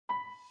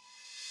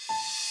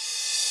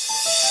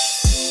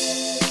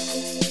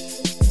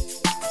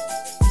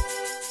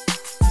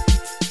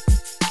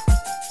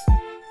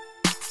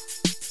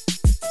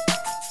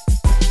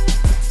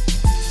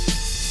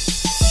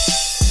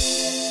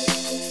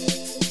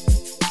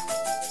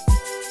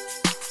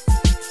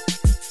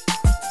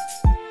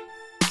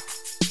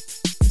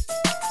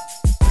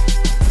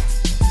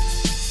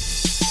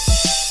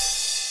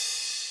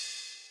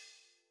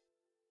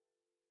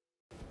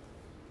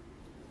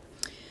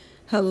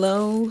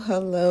Hello,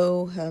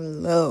 hello,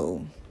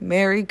 hello.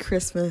 Merry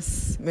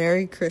Christmas,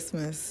 Merry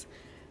Christmas,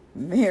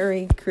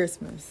 Merry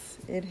Christmas.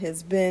 It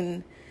has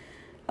been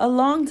a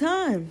long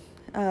time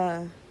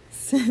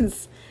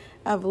since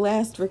I've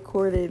last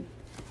recorded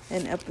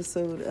an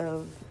episode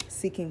of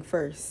Seeking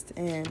First,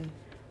 and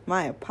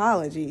my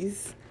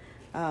apologies.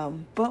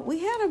 But we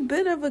had a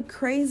bit of a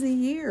crazy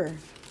year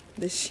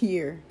this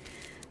year,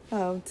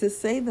 to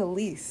say the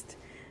least.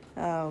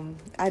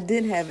 I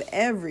did have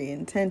every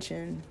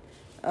intention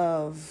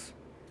of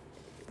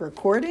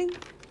recording,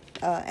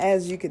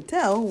 as you could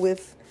tell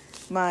with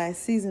my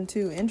season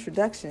 2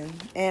 introduction,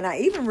 and I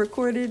even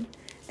recorded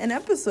an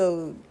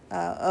episode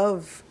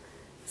of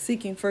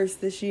Seeking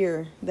First this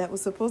year that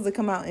was supposed to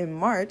come out in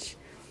March,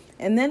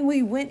 and then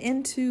we went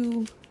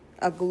into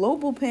a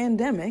global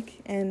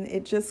pandemic, and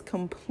it just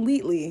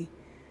completely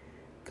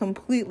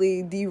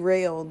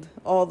derailed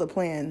all the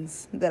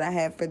plans that I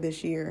had for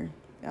this year.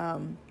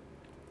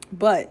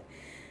 But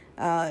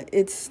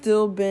it's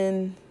still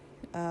been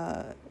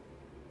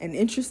an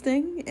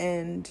interesting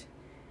and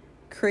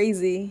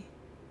crazy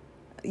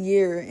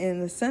year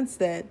in the sense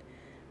that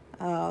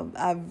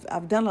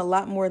I've done a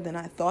lot more than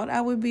I thought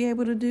I would be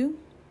able to do.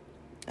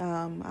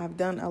 I've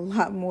done a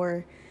lot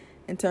more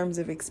in terms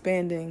of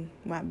expanding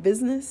my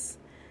business.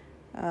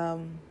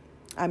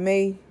 I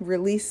may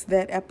release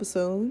that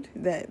episode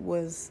that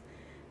was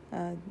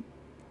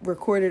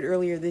recorded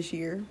earlier this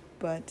year,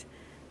 but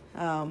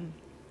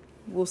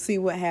we'll see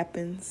what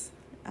happens.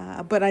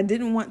 But I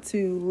didn't want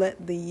to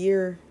let the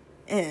year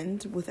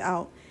end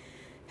without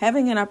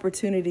having an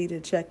opportunity to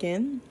check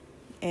in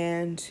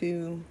and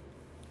to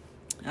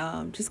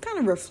just kind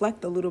of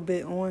reflect a little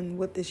bit on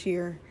what this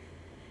year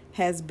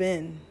has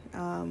been.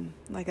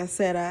 Like I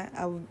said,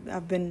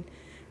 I've been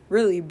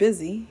really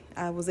busy.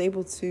 I was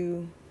able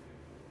to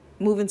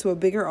move into a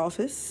bigger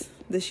office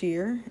this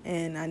year,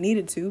 and I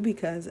needed to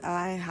because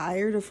I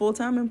hired a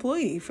full-time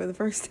employee for the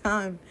first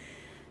time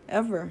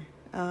ever.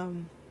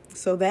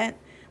 So that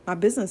my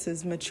business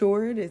has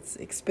matured, it's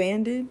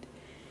expanded,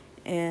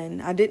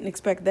 and I didn't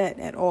expect that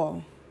at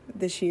all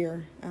this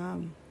year.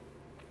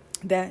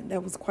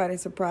 That was quite a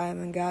surprise,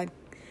 and God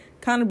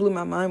kind of blew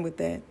my mind with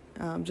that,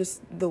 just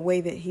the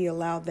way that He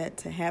allowed that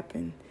to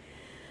happen.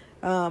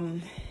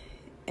 And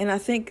I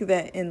think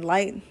that in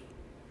light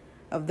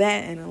of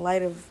that, and in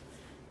light of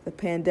the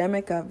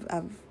pandemic,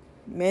 I've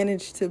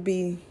managed to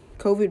be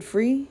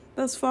COVID-free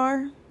thus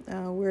far.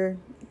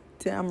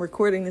 I'm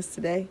recording this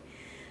today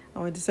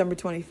on December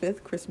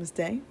 25th, Christmas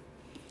Day.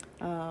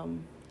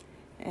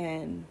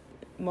 And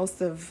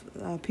most of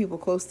people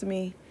close to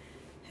me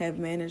have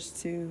managed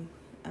to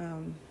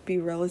be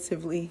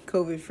relatively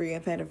COVID-free.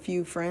 I've had a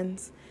few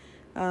friends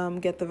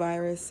get the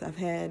virus. I've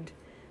had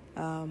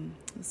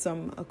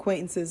some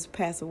acquaintances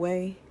pass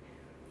away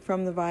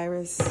from the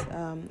virus.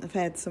 I've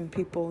had some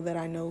people that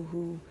I know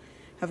who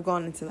have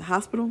gone into the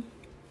hospital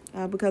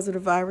because of the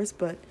virus,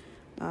 but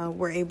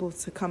were able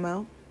to come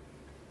out.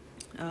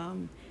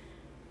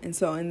 And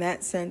so in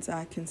that sense,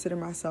 I consider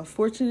myself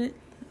fortunate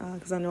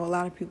because I know a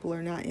lot of people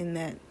are not in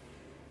that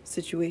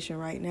situation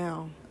right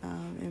now.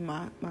 And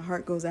my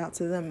heart goes out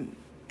to them,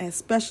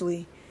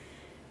 especially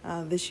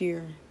this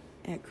year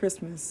at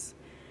Christmas.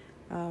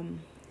 And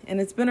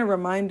it's been a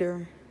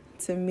reminder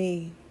to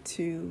me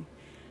to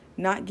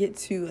not get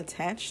too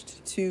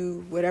attached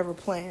to whatever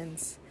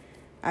plans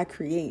I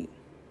create.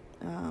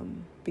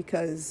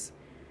 Because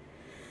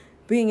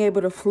being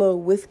able to flow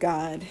with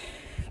God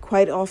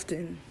quite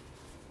often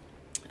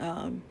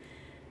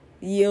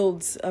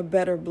yields a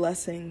better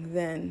blessing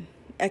than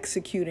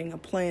executing a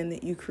plan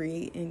that you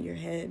create in your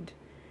head.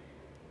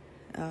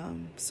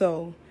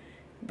 So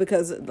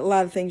because a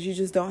lot of things you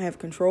just don't have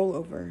control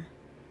over.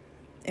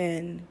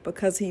 And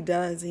because He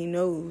does, He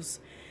knows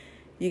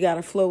you got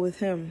to flow with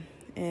Him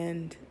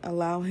and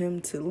allow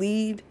Him to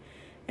lead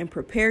and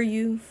prepare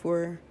you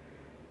for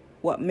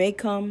what may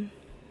come,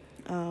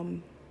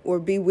 or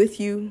be with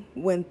you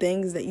when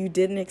things that you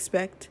didn't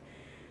expect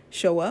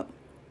show up.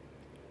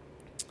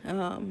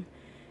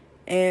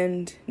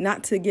 And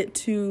not to get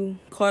too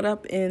caught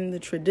up in the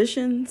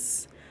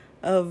traditions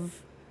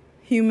of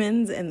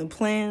humans and the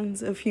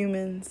plans of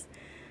humans,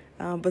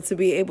 but to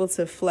be able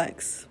to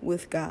flex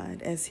with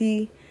God as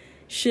He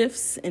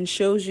shifts and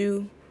shows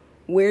you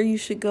where you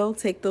should go,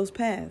 take those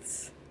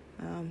paths.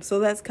 So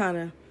that's kind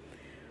of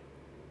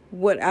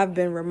what I've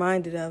been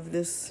reminded of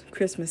this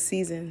Christmas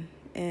season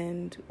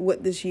and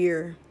what this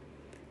year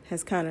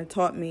has kind of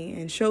taught me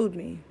and showed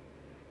me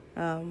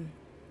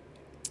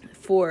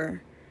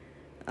for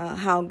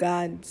how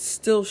God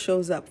still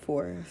shows up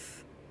for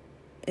us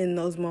in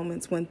those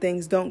moments when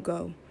things don't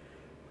go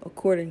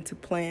according to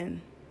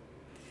plan.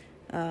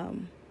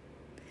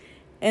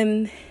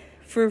 And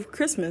for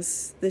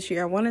Christmas this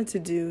year, I wanted to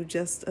do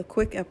just a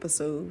quick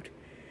episode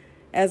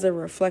as a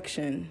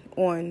reflection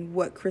on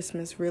what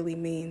Christmas really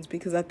means,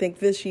 because I think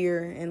this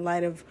year, in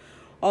light of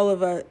all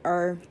of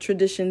our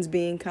traditions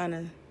being kind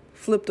of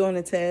flipped on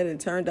its head and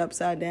turned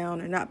upside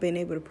down or not being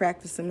able to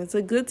practice them, it's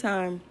a good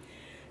time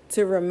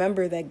to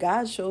remember that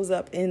God shows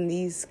up in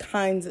these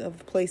kinds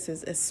of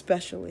places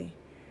especially.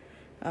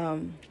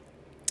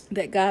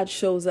 that God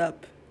shows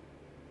up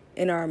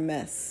in our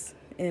mess,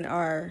 in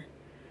our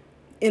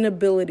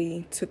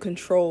inability to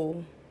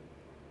control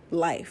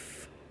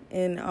life,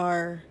 in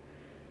our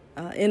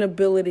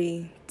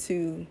inability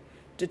to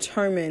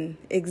determine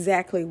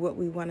exactly what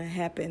we want to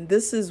happen.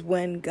 This is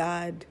when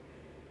God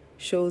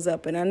shows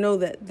up. And I know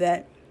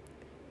that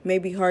may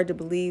be hard to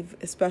believe,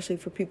 especially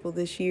for people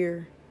this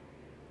year,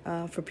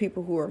 for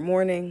people who are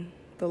mourning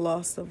the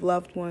loss of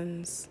loved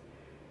ones,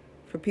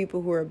 for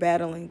people who are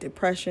battling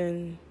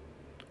depression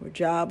or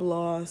job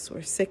loss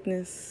or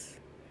sickness.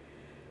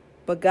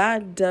 But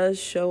God does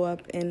show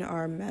up in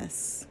our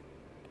mess.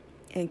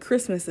 And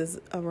Christmas is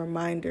a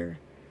reminder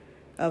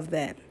of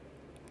that.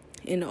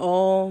 In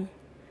all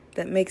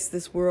that makes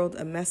this world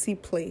a messy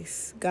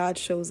place, God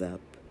shows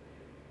up.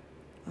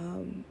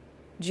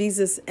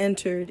 Jesus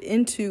entered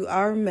into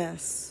our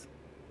mess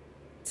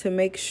to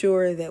make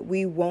sure that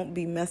we won't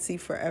be messy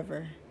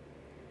forever.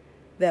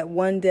 That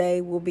one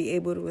day we'll be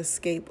able to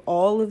escape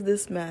all of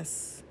this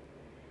mess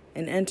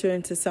and enter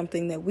into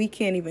something that we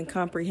can't even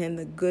comprehend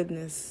the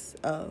goodness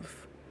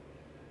of.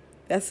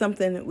 That's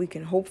something that we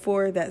can hope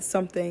for. That's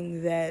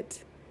something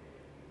that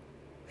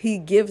He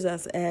gives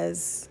us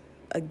as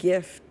a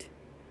gift.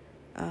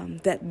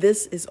 That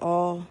this is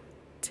all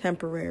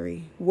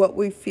temporary. What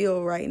we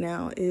feel right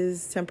now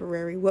is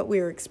temporary. What we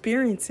are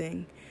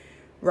experiencing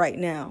right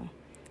now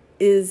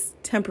is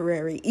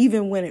temporary,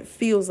 even when it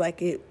feels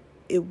like it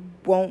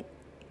won't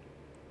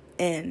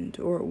end,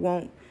 or it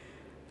won't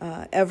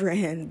ever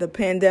end. The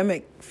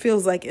pandemic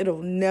feels like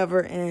it'll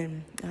never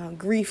end.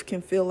 Grief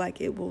can feel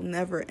like it will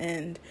never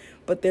end.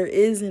 But there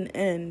is an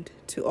end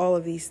to all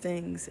of these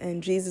things.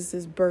 And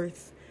Jesus'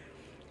 birth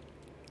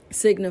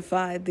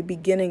signified the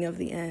beginning of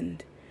the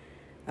end,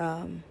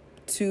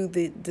 to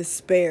the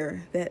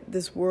despair that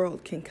this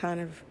world can kind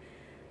of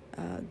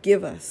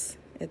give us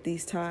at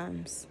these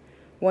times.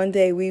 One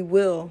day we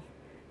will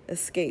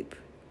escape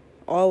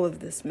all of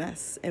this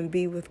mess and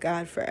be with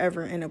God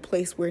forever in a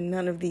place where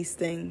none of these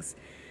things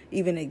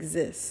even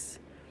exist.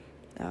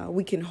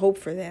 We can hope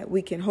for that.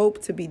 We can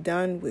hope to be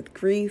done with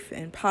grief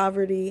and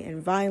poverty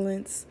and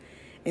violence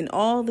and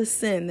all the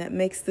sin that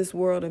makes this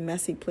world a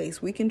messy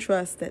place. We can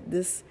trust that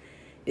this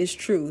is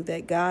true,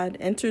 that God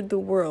entered the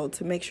world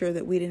to make sure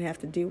that we didn't have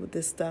to deal with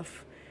this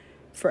stuff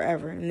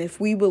forever. And if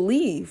we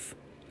believe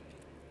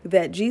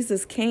that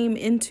Jesus came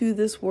into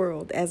this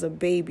world as a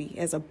baby,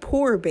 as a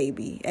poor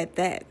baby at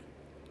that,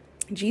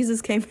 Jesus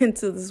came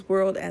into this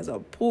world as a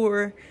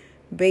poor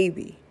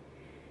baby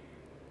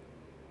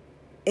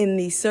in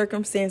the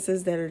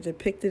circumstances that are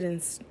depicted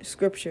in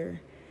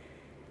Scripture,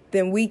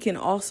 then we can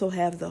also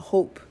have the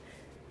hope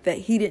that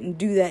He didn't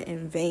do that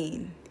in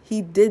vain.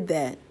 He did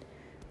that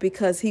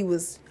because He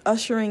was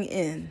ushering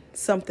in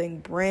something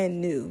brand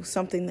new,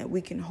 something that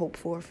we can hope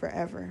for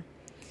forever.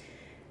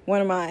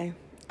 One of my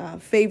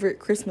favorite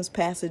Christmas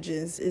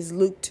passages is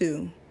Luke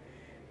 2.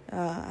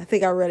 I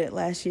think I read it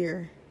last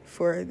year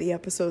for the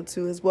episode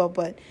 2 as well,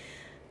 but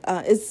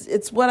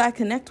it's what I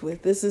connect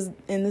with. This is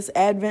in this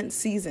Advent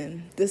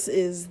season. This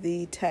is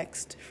the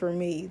text for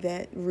me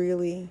that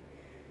really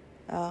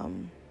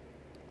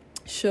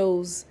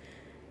shows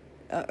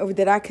or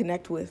that I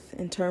connect with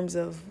in terms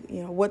of,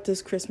 what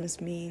does Christmas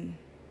mean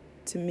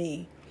to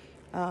me?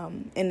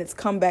 And it's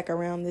come back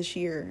around this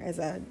year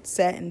as I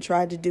sat and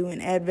tried to do an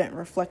Advent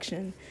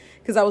reflection,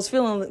 because I was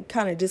feeling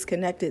kind of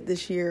disconnected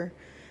this year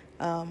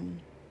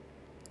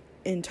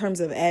in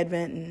terms of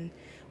Advent and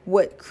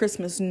what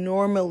Christmas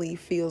normally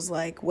feels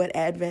like, what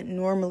Advent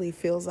normally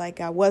feels like.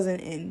 I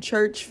wasn't in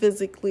church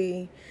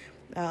physically.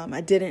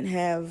 I didn't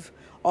have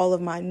all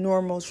of my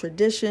normal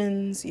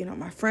traditions.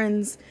 My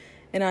friends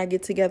and I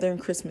get together on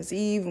Christmas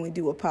Eve and we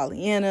do a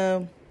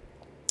Pollyanna.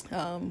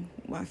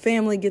 My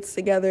family gets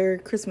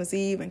together Christmas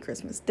Eve and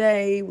Christmas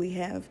Day. We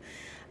have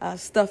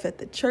stuff at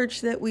the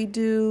church that we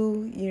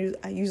do.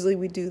 Usually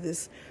we do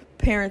this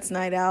parents'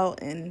 night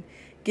out and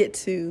get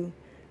to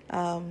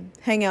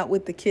hang out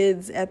with the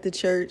kids at the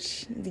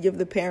church, to give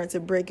the parents a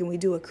break, and we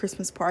do a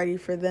Christmas party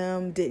for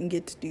them. Didn't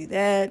get to do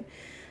that.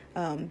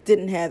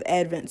 Didn't have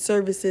Advent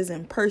services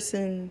in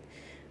person.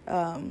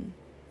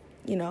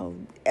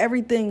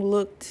 Everything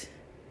looked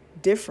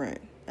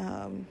different.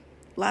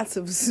 Lots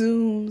of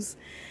Zooms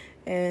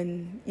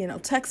and,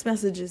 text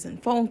messages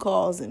and phone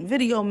calls and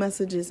video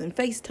messages and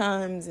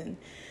FaceTimes and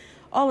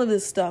all of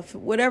this stuff.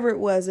 Whatever it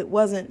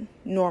wasn't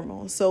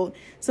normal. So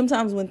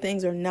sometimes when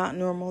things are not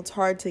normal, it's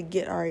hard to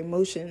get our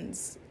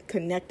emotions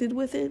connected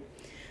with it.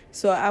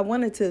 So I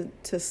wanted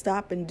to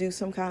stop and do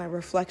some kind of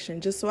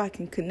reflection just so I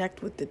can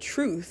connect with the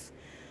truth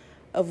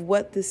of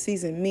what this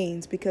season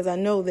means, because I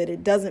know that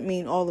it doesn't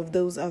mean all of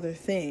those other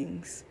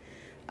things.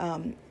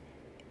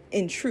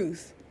 In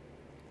truth,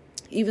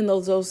 even though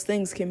those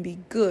things can be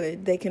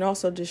good, they can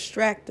also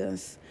distract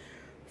us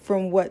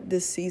from what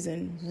this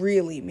season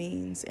really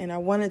means. And I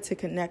wanted to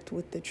connect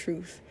with the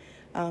truth.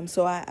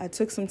 So I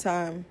took some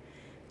time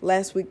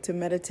last week to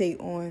meditate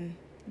on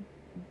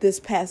this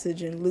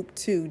passage in Luke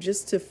 2,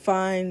 just to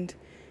find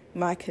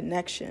my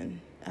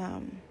connection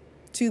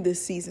to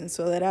this season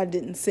so that I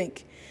didn't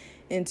sink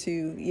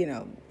into,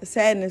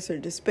 sadness or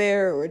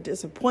despair or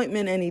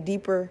disappointment any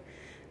deeper.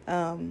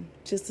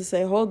 Just to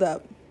say, hold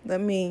up, let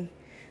me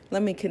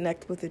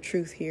connect with the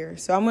truth here.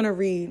 So I'm going to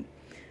read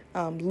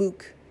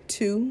Luke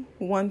 2,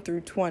 1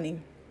 through 20,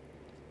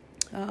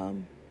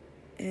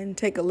 and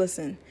take a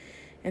listen.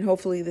 And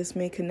hopefully this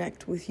may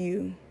connect with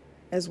you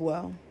as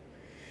well.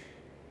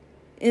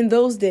 In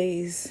those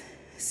days,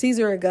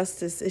 Caesar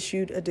Augustus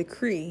issued a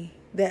decree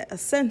that a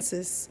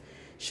census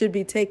should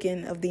be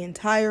taken of the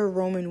entire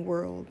Roman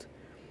world.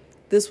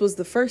 This was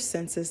the first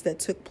census that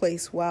took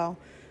place while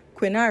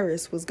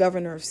Quirinius was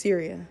governor of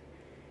Syria,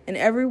 and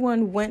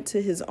everyone went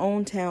to his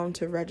own town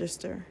to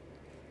register.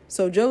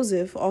 So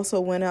Joseph also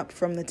went up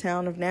from the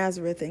town of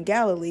Nazareth in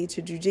Galilee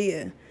to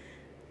Judea,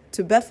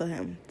 to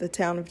Bethlehem, the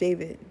town of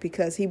David,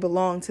 because he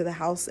belonged to the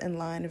house and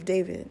line of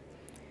David.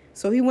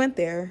 So he went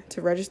there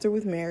to register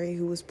with Mary,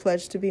 who was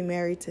pledged to be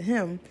married to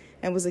him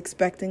and was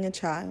expecting a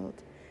child.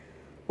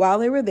 While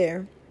they were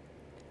there,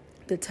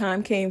 the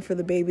time came for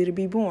the baby to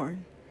be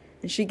born,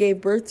 and she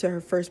gave birth to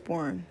her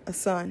firstborn, a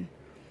son.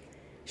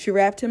 She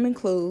wrapped him in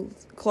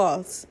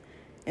cloths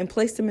and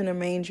placed him in a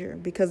manger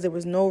because there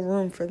was no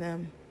room for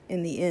them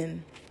in the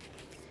inn.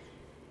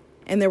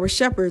 And there were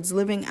shepherds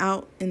living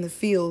out in the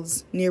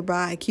fields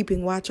nearby,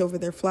 keeping watch over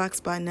their flocks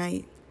by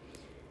night.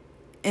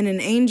 And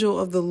an angel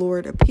of the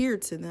Lord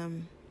appeared to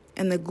them,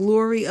 and the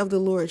glory of the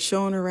Lord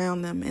shone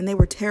around them, and they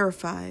were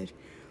terrified.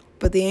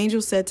 But the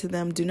angel said to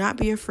them, "Do not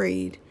be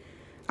afraid.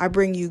 I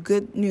bring you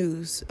good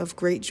news of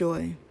great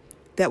joy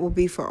that will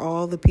be for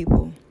all the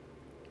people.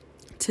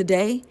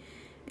 Today,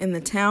 in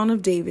the town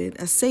of David,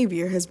 a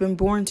Savior has been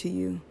born to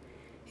you.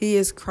 He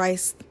is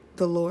Christ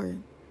the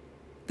Lord.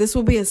 This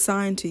will be a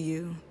sign to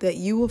you that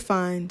you will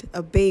find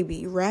a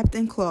baby wrapped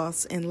in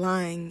cloths and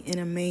lying in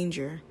a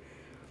manger."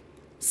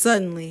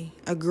 Suddenly,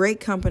 a great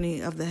company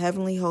of the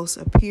heavenly hosts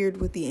appeared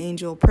with the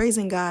angel,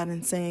 praising God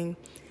and saying,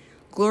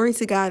 "Glory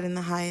to God in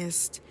the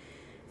highest,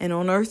 and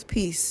on earth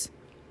peace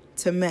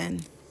to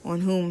men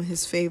on whom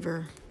his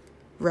favor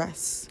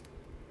rests."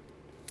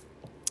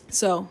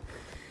 So,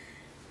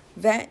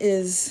 that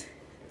is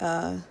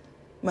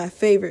my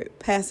favorite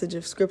passage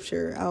of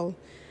Scripture. I'll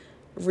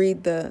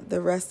read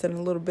the rest in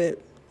a little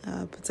bit,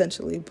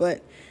 potentially,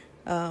 but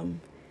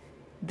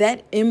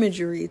that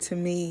imagery to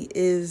me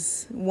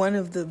is one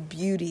of the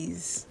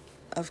beauties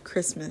of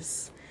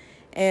Christmas.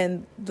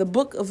 And the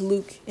book of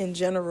Luke in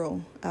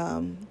general,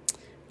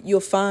 you'll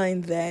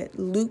find that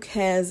Luke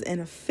has an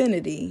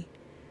affinity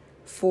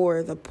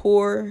for the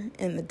poor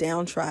and the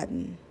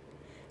downtrodden.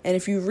 And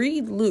if you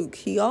read Luke,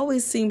 he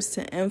always seems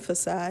to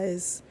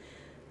emphasize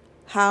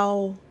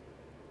how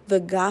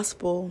the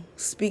gospel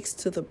speaks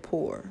to the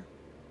poor,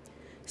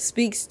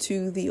 speaks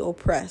to the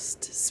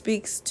oppressed,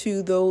 speaks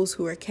to those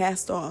who are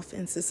cast off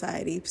in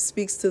society,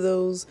 speaks to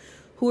those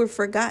who are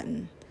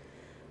forgotten.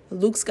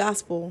 Luke's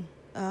gospel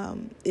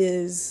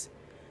is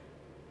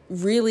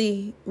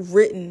really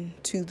written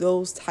to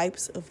those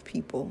types of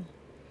people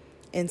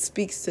and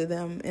speaks to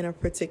them in a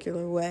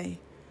particular way.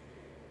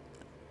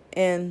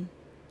 And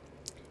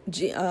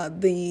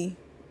the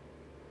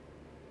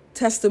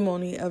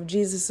testimony of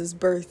Jesus's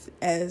birth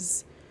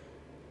as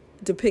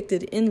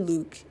depicted in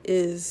Luke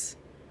is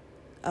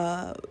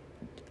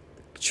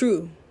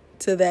true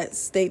to that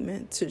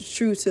statement,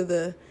 true to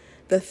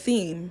the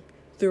theme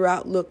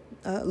throughout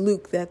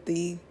Luke, that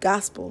the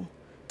gospel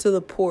to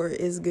the poor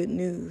is good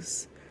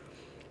news.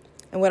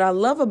 And what I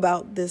love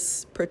about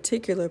this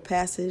particular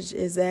passage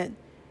is that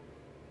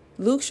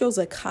Luke shows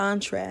a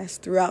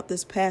contrast throughout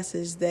this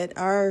passage that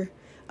our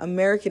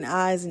American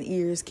eyes and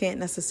ears can't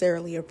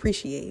necessarily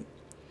appreciate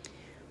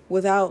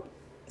without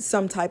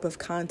some type of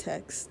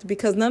context,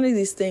 because none of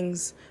these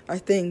things are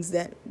things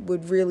that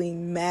would really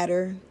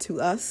matter to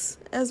us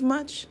as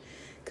much,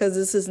 because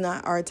this is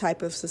not our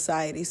type of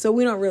society. So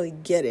we don't really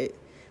get it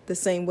the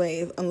same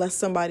way unless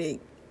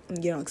somebody,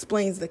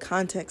 explains the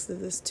context of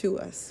this to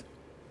us.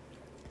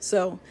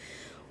 So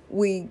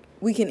we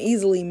can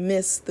easily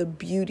miss the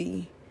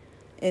beauty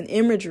and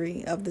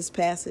imagery of this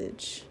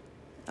passage.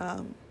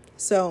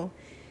 So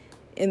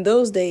in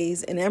those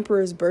days, an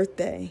emperor's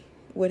birthday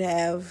would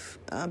have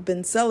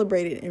been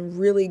celebrated in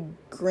really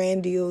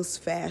grandiose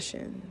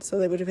fashion. So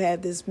they would have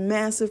had this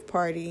massive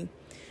party,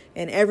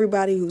 and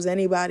everybody who's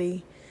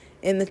anybody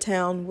in the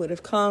town would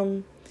have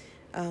come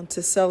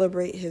to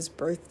celebrate his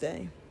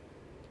birthday.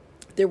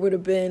 There would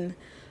have been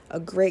a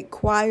great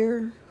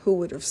choir who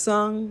would have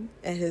sung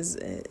at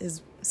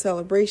his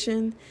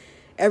celebration.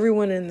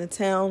 Everyone in the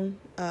town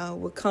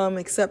would come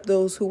except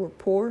those who were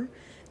poor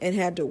and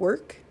had to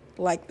work,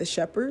 like the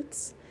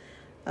shepherds.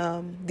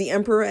 The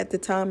emperor at the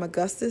time,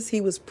 Augustus,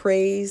 he was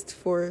praised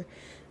for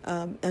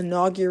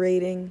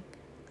inaugurating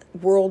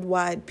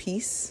worldwide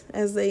peace,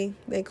 as they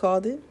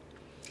called it.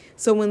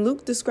 So when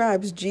Luke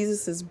describes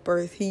Jesus's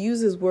birth, he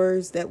uses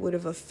words that would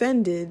have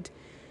offended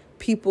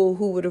people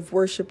who would have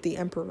worshipped the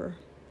emperor,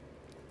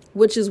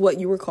 which is what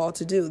you were called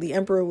to do. The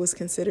emperor was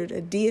considered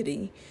a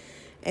deity,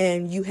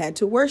 and you had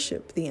to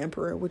worship the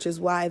emperor, which is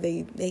why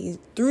they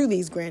threw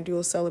these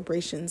grandiose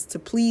celebrations to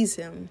please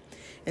him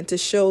and to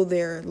show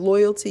their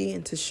loyalty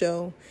and to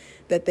show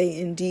that they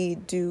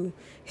indeed do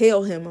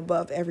hail him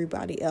above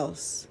everybody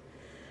else.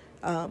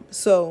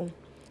 So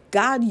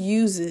God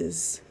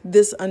uses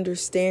this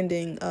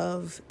understanding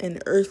of an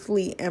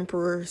earthly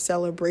emperor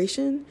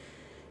celebration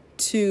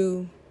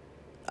to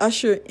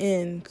usher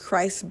in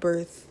Christ's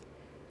birth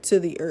to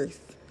the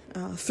earth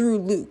through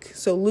Luke.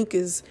 So Luke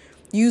is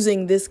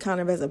using this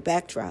kind of as a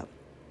backdrop,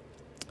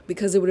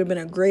 because it would have been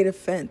a great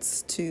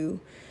offense to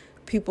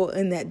people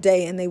in that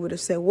day, and they would have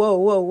said,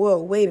 whoa,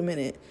 wait a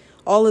minute.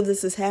 All of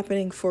this is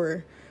happening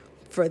for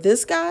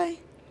this guy?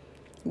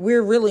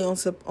 We're really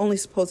only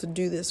supposed to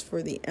do this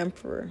for the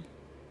emperor.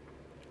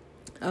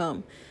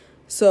 And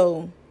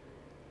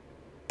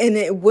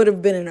it would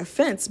have been an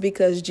offense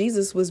because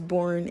Jesus was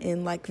born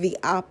in like the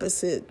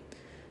opposite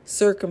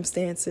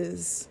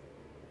circumstances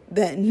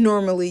that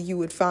normally you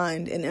would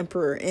find an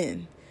emperor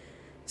in.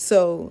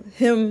 So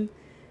him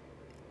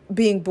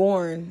being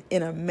born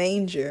in a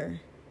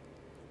manger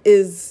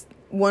is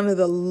one of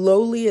the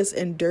lowliest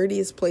and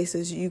dirtiest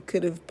places you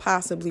could have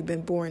possibly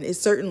been born. It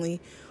certainly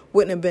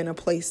wouldn't have been a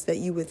place that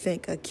you would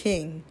think a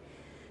king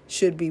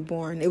should be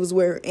born. It was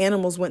where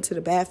animals went to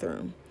the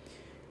bathroom.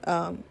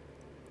 And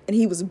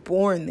he was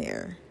born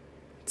there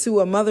to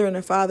a mother and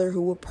a father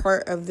who were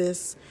part of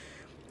this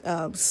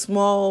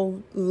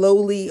small,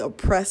 lowly,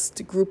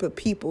 oppressed group of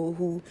people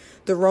who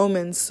the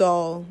Romans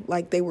saw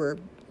like they were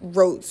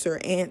rotes or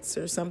ants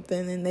or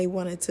something, and they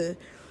wanted to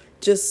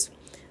just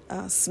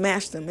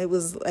smash them. It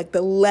was like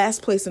the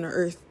last place on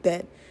earth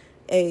that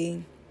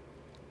a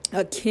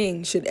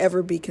king should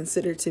ever be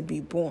considered to be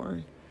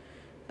born.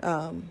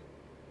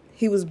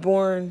 He was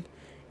born,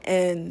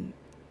 and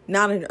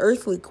not an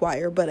earthly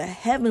choir, but a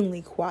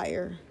heavenly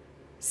choir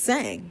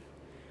sang.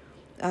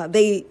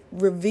 They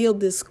revealed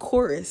this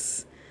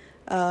chorus.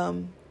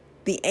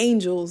 The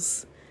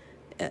angels,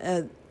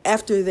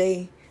 after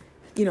they,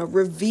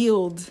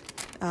 revealed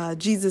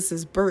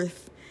Jesus's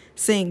birth,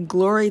 saying,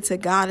 "Glory to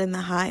God in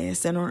the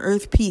highest, and on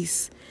earth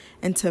peace,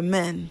 and to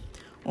men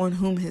on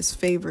whom his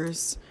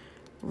favors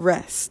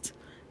rest."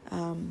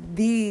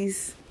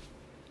 These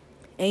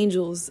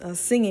angels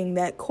singing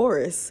that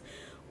chorus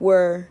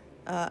were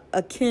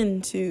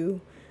akin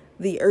to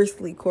the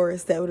earthly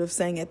chorus that would have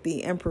sang at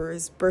the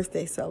emperor's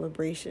birthday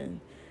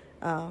celebration.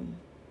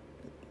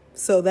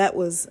 So that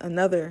was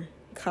another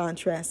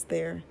contrast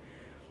there.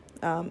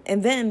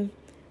 And then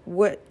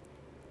what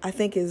I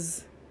think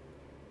is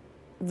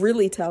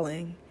really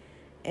telling,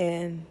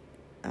 and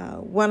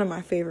one of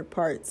my favorite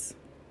parts,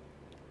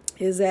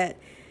 is that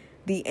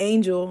the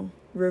angel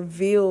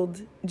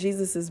revealed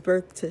Jesus's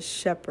birth to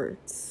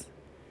shepherds.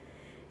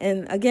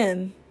 And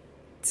again,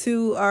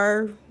 to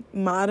our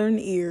modern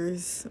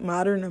ears,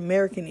 modern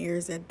American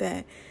ears at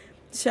that,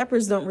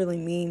 shepherds don't really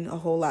mean a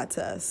whole lot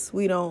to us.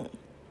 We don't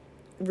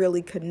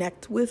really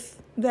connect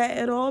with that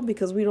at all,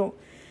 because we don't,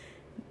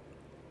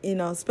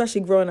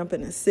 especially growing up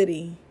in a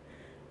city,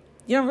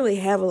 you don't really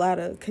have a lot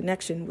of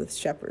connection with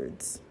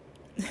shepherds.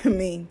 I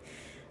mean,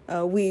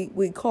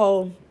 we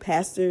call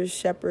pastors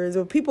shepherds,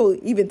 or people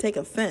even take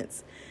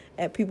offense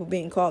at people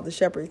being called the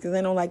shepherds because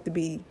they don't like to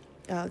be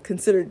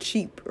considered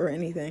cheap or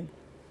anything.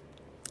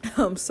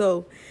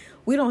 So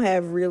we don't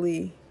have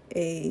really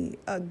a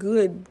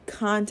good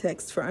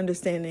context for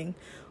understanding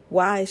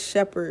why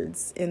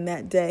shepherds in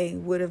that day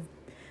would have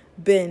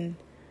been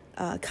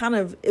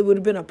it would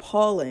have been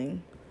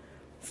appalling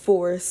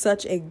for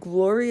such a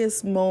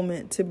glorious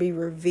moment to be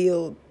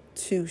revealed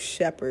to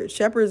shepherds.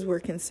 Shepherds were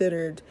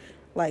considered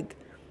like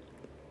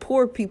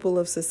poor people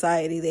of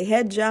society. They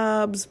had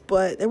jobs,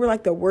 but they were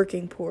like the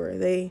working poor.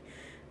 They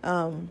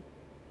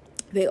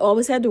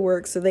always had to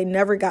work, so they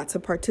never got to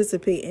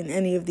participate in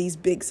any of these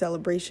big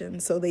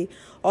celebrations. So they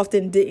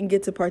often didn't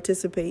get to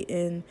participate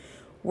in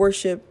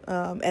worship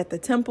at the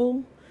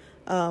temple,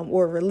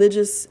 or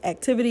religious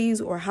activities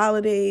or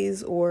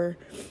holidays or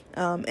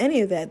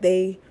any of that.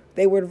 They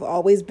would have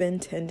always been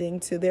tending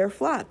to their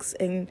flocks.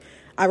 And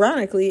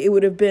ironically, it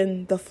would have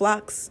been the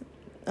flocks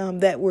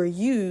that were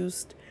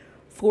used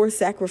for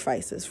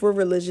sacrifices, for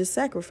religious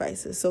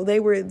sacrifices. So they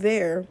were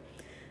there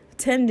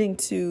tending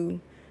to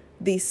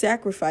these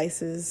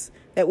sacrifices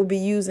that would be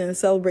used in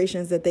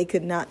celebrations that they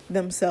could not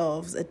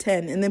themselves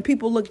attend. And then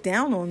people looked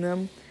down on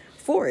them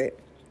for it,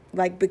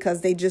 like because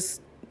they just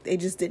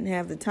didn't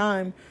have the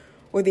time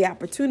or the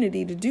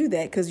opportunity to do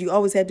that, because you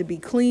always had to be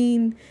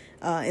clean,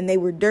 and they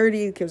were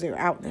dirty because they were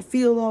out in the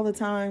field all the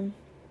time.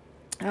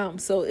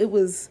 So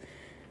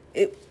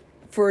it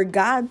for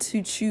God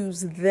to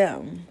choose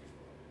them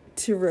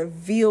to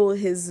reveal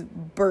his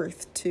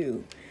birth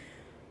to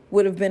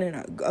would have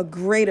been a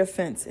great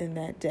offense in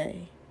that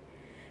day.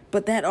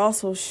 But that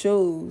also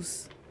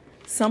shows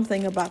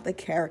something about the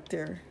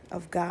character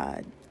of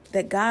God,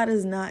 that God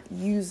is not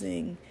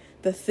using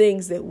the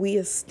things that we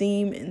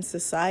esteem in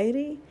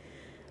society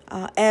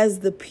as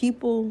the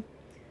people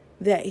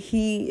that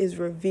he is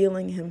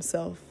revealing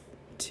himself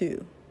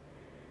to.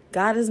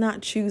 God is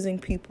not choosing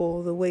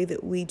people the way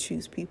that we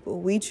choose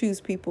people. We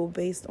choose people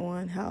based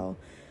on how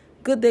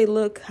good they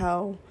look,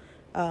 how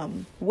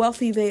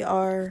wealthy they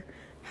are,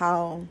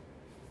 how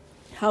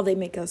they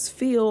make us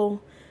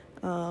feel,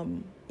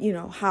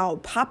 how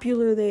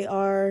popular they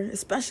are,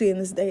 especially in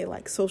this day,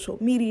 like social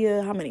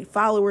media, how many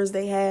followers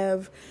they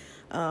have,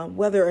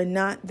 whether or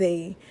not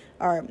they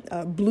are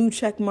a blue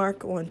check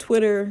mark on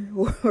Twitter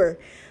or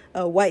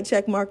a white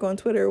check mark on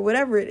Twitter,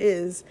 whatever it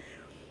is.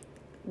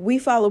 We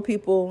follow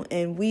people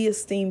and we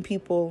esteem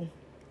people,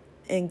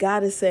 and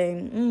God is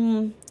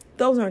saying,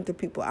 those aren't the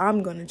people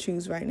I'm going to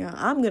choose right now.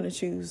 I'm going to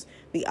choose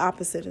the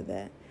opposite of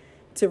that,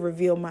 to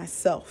reveal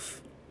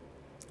myself.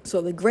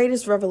 So the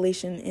greatest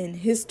revelation in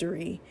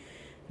history,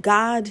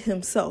 God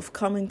himself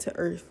coming to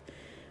earth,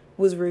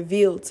 was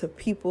revealed to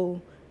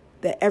people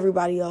that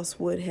everybody else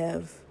would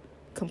have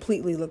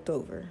completely looked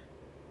over.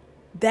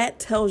 That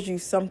tells you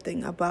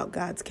something about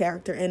God's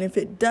character. And if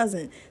it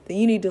doesn't, then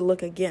you need to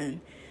look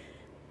again.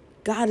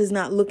 God is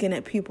not looking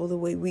at people the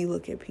way we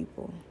look at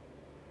people.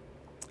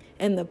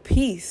 And the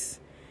peace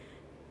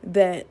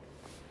that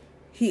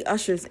he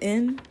ushers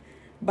in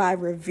by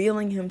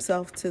revealing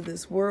himself to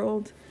this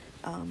world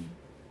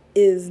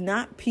is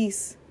not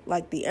peace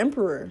like the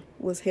emperor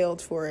was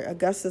hailed for.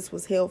 Augustus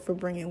was hailed for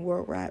bringing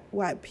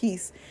worldwide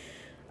peace.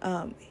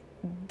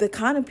 The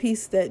kind of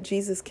peace that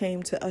Jesus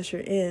came to usher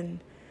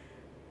in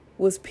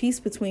was peace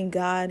between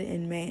God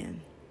and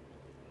man.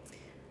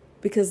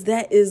 Because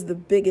that is the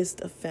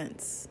biggest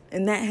offense,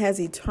 and that has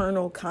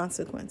eternal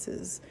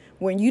consequences.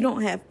 When you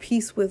don't have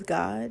peace with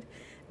God,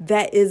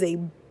 that is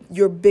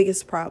your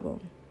biggest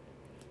problem.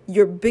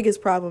 Your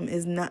biggest problem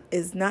is not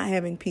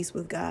having peace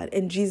with God,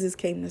 and Jesus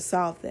came to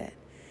solve that.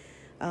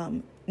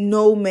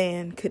 No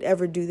man could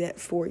ever do that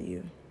for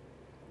you.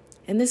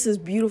 And this is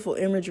beautiful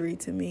imagery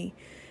to me,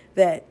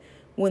 that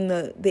when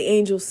the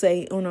angels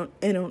say on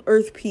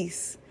earth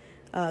peace,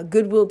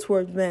 goodwill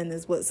towards men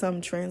is what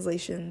some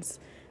translations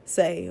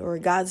say, or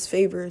God's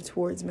favor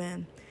towards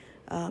men.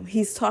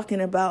 He's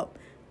talking about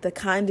the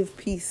kind of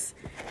peace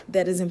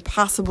that is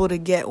impossible to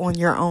get on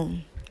your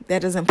own,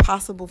 that is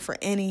impossible for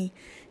any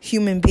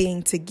human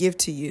being to give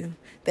to you,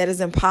 that is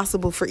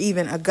impossible for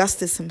even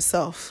Augustus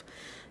himself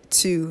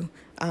to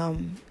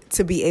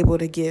be able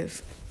to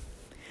give.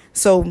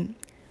 So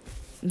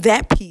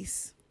that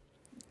peace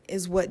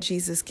is what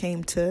Jesus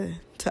came to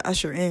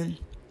usher in.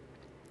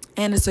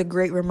 And it's a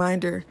great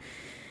reminder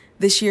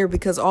this year,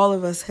 because all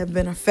of us have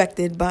been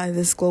affected by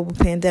this global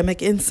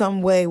pandemic in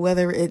some way,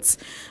 whether it's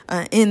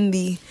in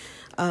the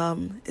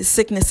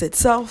sickness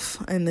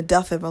itself, in the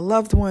death of a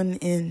loved one,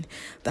 in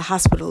the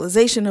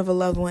hospitalization of a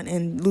loved one,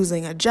 in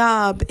losing a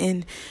job,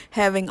 in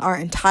having our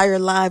entire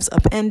lives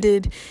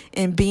upended,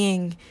 in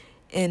being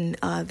in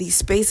these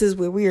spaces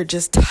where we are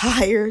just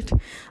tired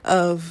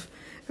of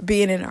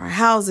being in our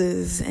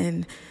houses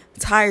and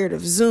tired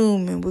of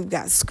Zoom, and we've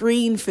got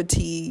screen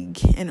fatigue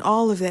and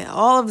all of that,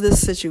 all of this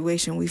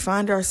situation we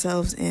find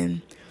ourselves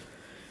in.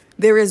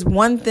 There is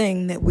one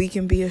thing that we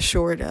can be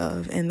assured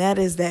of, and that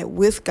is that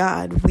with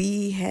God,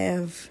 we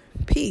have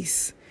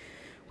peace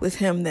with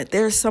him, that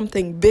there's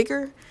something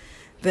bigger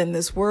than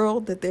this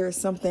world, that there is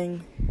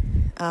something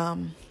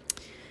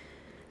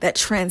that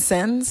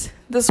transcends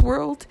this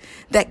world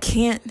that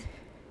can't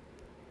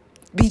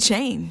be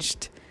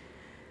changed.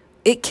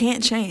 It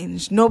can't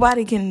change.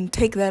 Nobody can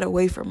take that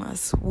away from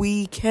us.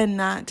 We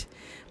cannot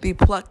be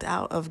plucked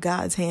out of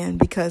God's hand,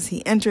 because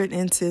he entered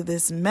into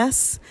this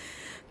mess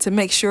to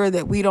make sure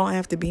that we don't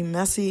have to be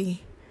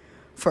messy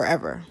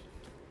forever.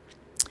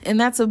 And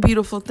that's a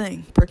beautiful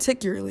thing,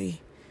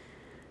 particularly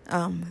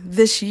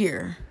this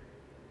year.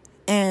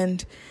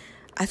 And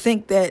I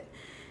think that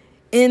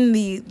in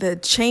the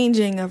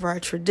changing of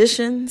our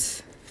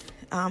traditions,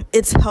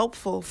 it's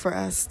helpful for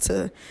us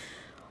to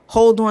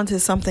hold on to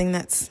something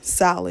that's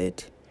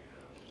solid,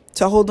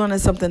 to hold on to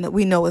something that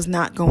we know is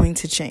not going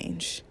to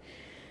change.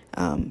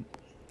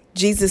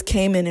 Jesus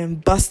came in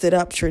and busted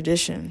up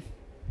tradition,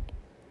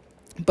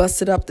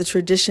 busted up the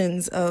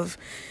traditions of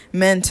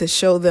men to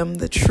show them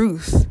the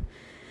truth.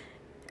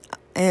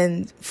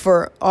 And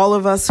for all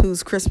of us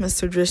whose Christmas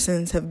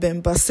traditions have been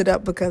busted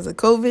up because of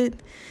COVID,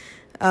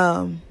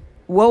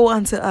 woe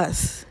unto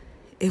us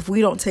if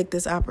we don't take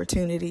this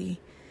opportunity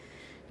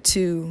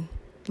to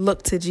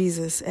look to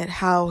Jesus at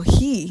how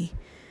he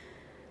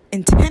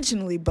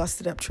intentionally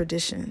busted up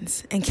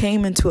traditions and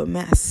came into a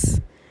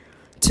mess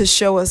to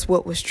show us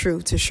what was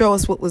true, to show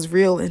us what was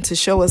real, and to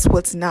show us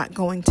what's not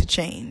going to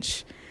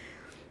change.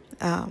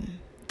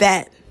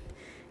 That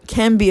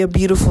can be a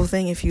beautiful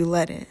thing if you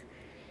let it.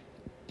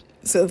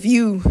 So if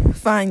you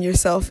find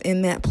yourself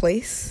in that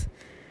place,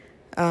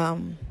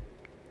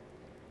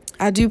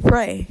 I do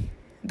pray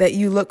that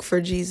you look for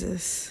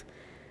Jesus.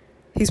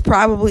 He's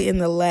probably in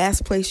the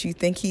last place you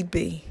think he'd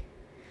be,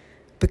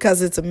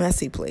 because it's a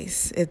messy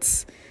place.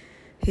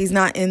 He's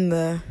not in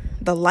the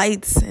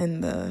lights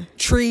and the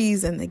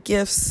trees and the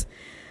gifts.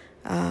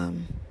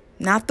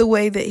 Not the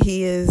way that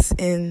he is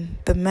in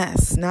the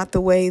mess. Not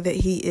the way that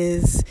he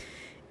is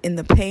in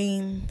the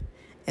pain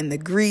and the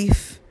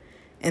grief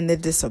and the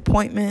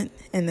disappointment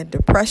and the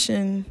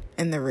depression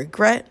and the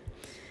regret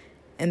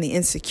and the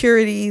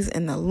insecurities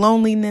and the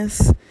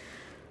loneliness.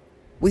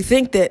 We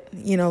think that,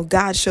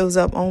 God shows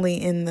up only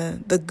in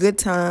the good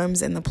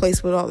times and the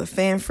place with all the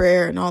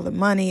fanfare and all the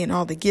money and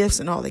all the gifts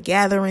and all the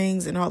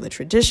gatherings and all the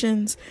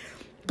traditions.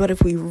 But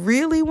if we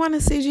really want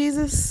to see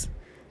Jesus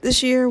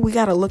this year, we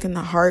got to look in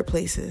the hard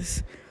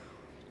places.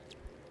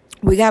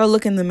 We got to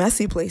look in the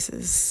messy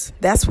places.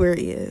 That's where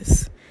he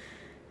is.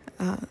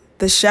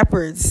 The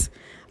shepherds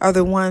are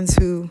the ones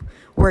who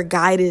were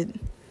guided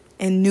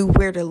and knew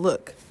where to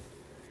look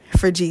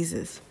for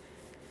Jesus.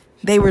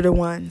 They were the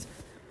ones.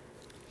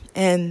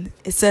 And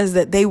it says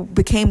that they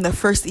became the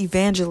first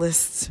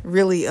evangelists,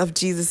 really, of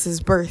Jesus's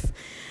birth.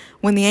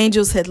 When the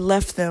angels had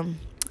left them,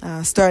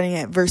 starting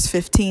at verse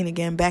 15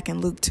 again, back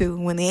in Luke 2,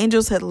 when the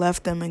angels had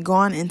left them and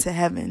gone into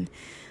heaven,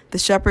 the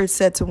shepherds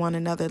said to one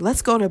another,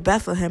 "Let's go to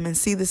Bethlehem and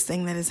see this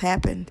thing that has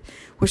happened,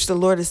 which the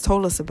Lord has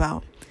told us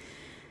about."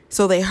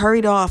 So they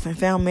hurried off and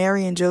found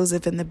Mary and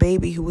Joseph and the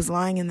baby who was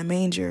lying in the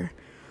manger.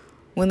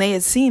 When they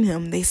had seen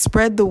him, they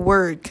spread the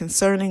word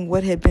concerning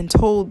what had been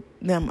told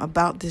them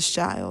about this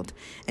child,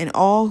 and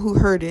all who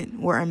heard it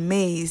were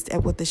amazed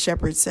at what the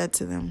shepherds said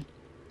to them.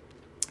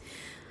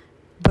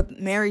 But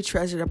Mary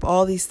treasured up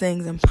all these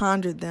things and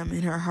pondered them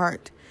in her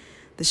heart.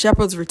 The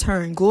shepherds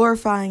returned,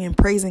 glorifying and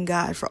praising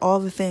God for all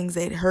the things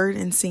they had heard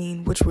and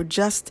seen, which were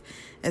just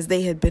as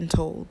they had been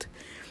told.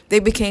 They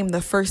became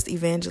the first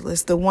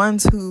evangelists, the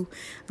ones who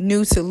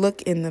knew to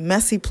look in the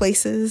messy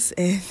places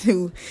and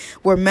who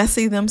were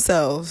messy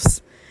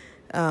themselves,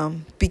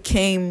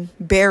 became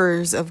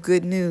bearers of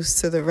good news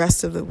to the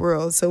rest of the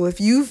world. So if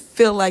you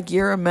feel like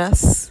you're a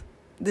mess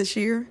this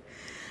year,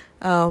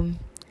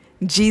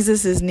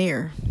 Jesus is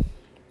near.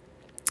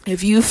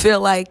 If you feel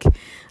like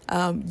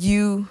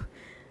you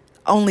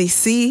only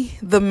see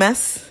the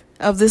mess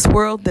of this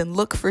world, then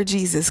look for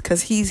Jesus,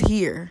 because he's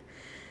here.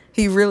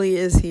 He really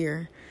is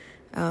here.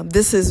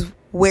 This is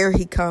where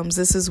he comes.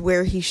 This is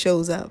where he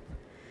shows up.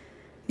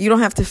 You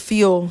don't have to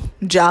feel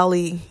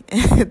jolly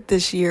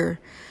this year.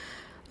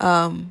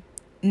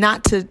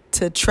 Not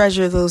to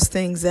treasure those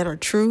things that are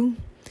true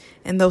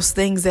and those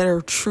things that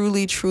are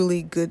truly,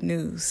 truly good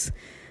news.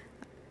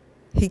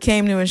 He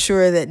came to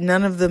ensure that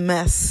none of the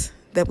mess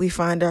that we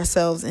find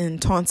ourselves in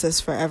taunts us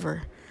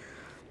forever.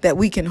 That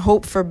we can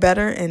hope for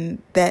better,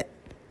 and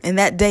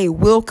that day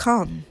will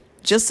come.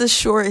 Just as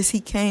sure as he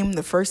came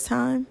the first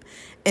time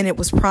and it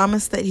was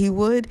promised that he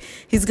would,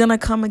 he's going to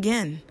come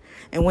again.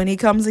 And when he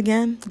comes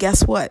again,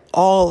 guess what?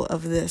 All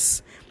of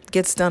this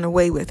gets done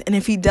away with. And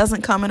if he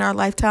doesn't come in our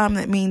lifetime,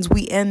 that means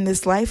we end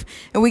this life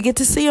and we get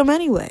to see him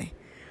anyway.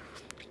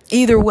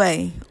 Either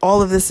way,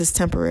 all of this is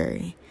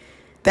temporary.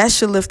 That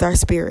should lift our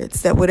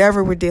spirits, that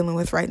whatever we're dealing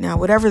with right now,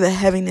 whatever the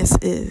heaviness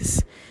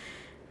is,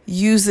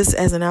 use this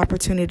as an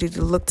opportunity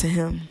to look to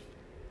him,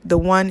 the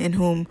one in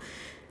whom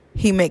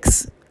he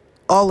makes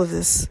all of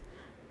this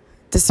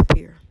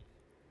disappear.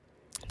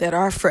 That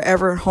our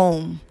forever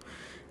home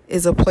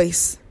is a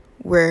place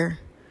where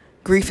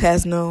grief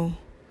has no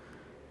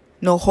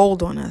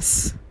hold on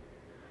us.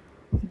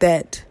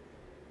 That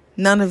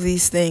none of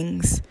these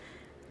things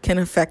can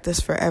affect us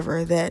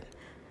forever. That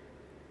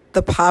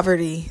the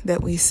poverty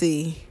that we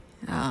see,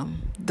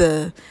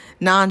 the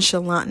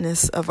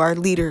nonchalantness of our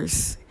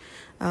leaders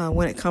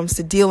when it comes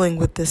to dealing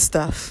with this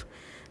stuff,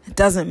 it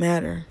doesn't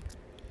matter.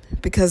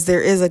 Because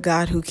there is a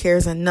God who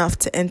cares enough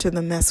to enter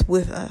the mess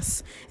with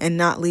us and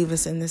not leave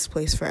us in this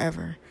place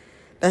forever.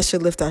 That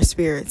should lift our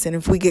spirits. And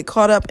if we get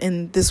caught up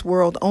in this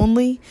world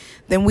only,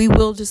 then we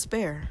will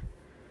despair.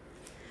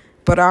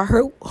 But our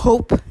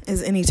hope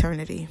is in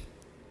eternity.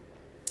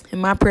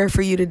 And my prayer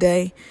for you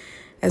today,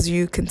 as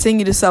you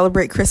continue to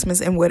celebrate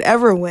Christmas in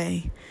whatever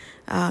way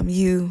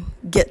you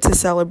get to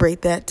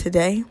celebrate that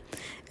today,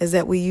 is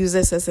that we use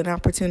this as an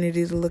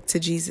opportunity to look to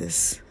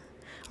Jesus,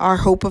 our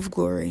hope of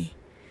glory,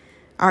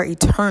 our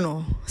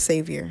eternal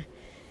Savior,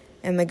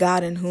 and the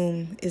God in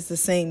whom is the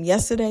same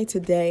yesterday,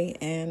 today,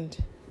 and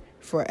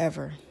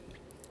forever.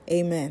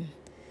 Amen.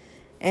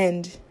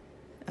 And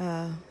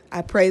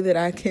I pray that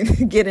I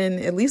can get in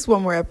at least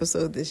one more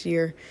episode this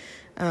year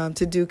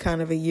to do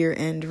kind of a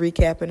year-end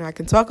recap, and I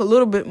can talk a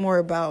little bit more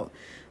about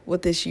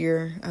what this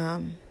year,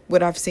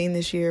 what I've seen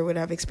this year, what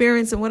I've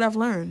experienced, and what I've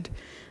learned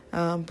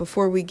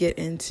before we get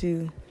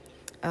into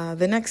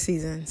the next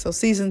season. So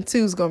season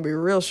 2 is going to be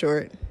real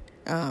short.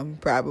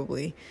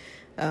 Probably,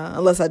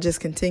 unless I just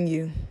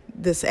continue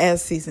this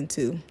as season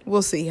 2.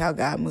 We'll see how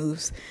God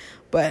moves,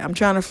 but I'm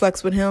trying to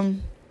flex with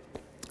him.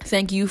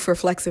 Thank you for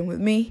flexing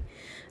with me,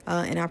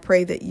 and I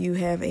pray that you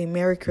have a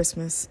Merry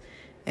Christmas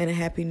and a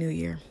Happy New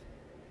Year.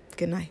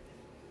 Good night.